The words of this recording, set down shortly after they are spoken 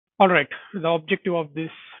All right. The objective of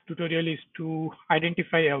this tutorial is to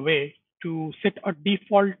identify a way to set a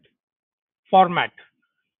default format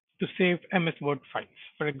to save MS Word files.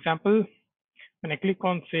 For example, when I click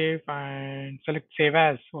on save and select save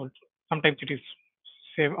as, or sometimes it is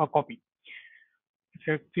save a copy.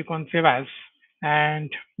 So click on save as,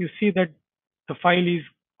 and you see that the file is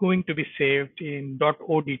going to be saved in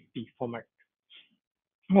 .odt format,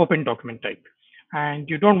 open document type, and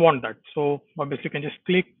you don't want that. So obviously you can just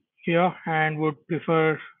click here and would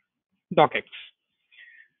prefer docx.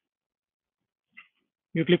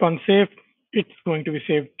 You click on save, it's going to be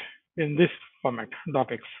saved in this format,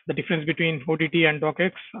 docx. The difference between ODT and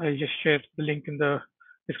docx, I'll just share the link in the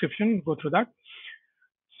description, go through that.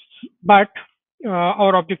 But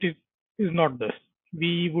our objective is not this.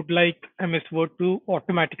 We would like MS Word to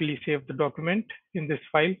automatically save the document in this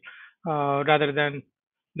file rather than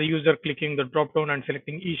the user clicking the drop down and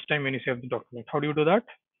selecting each time when you save the document. How do you do that?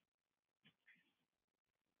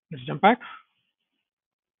 Let's jump back.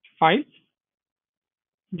 File,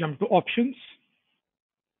 jump to options,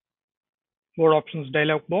 Word options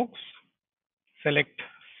dialog box, select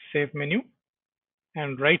save menu,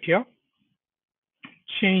 and right here,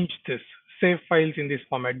 change this, save files in this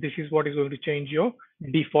format. This is what is going to change your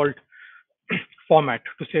default format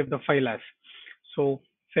to save the file as. So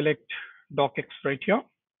select docx right here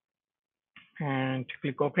and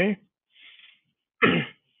click OK.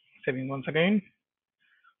 Saving once again.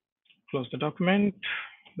 Close the document.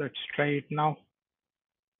 Let's try it now.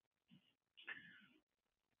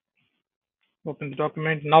 Open the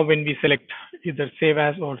document. Now when we select either save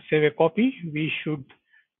as or save a copy, we should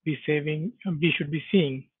be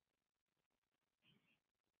seeing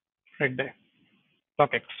right there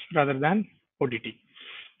docx rather than ODT.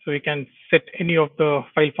 So we can set any of the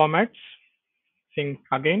file formats. Think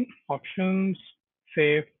again, options,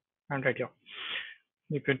 save, and right here.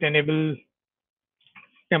 You could enable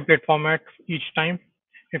template format each time.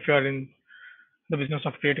 If you are in the business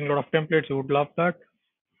of creating a lot of templates, you would love that.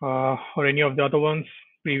 Or any of the other ones,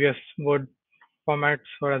 previous Word formats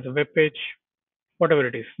or as a web page, whatever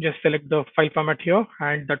it is. Just select the file format here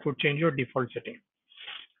and that would change your default setting.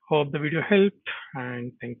 Hope the video helped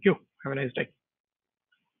and thank you. Have a nice day.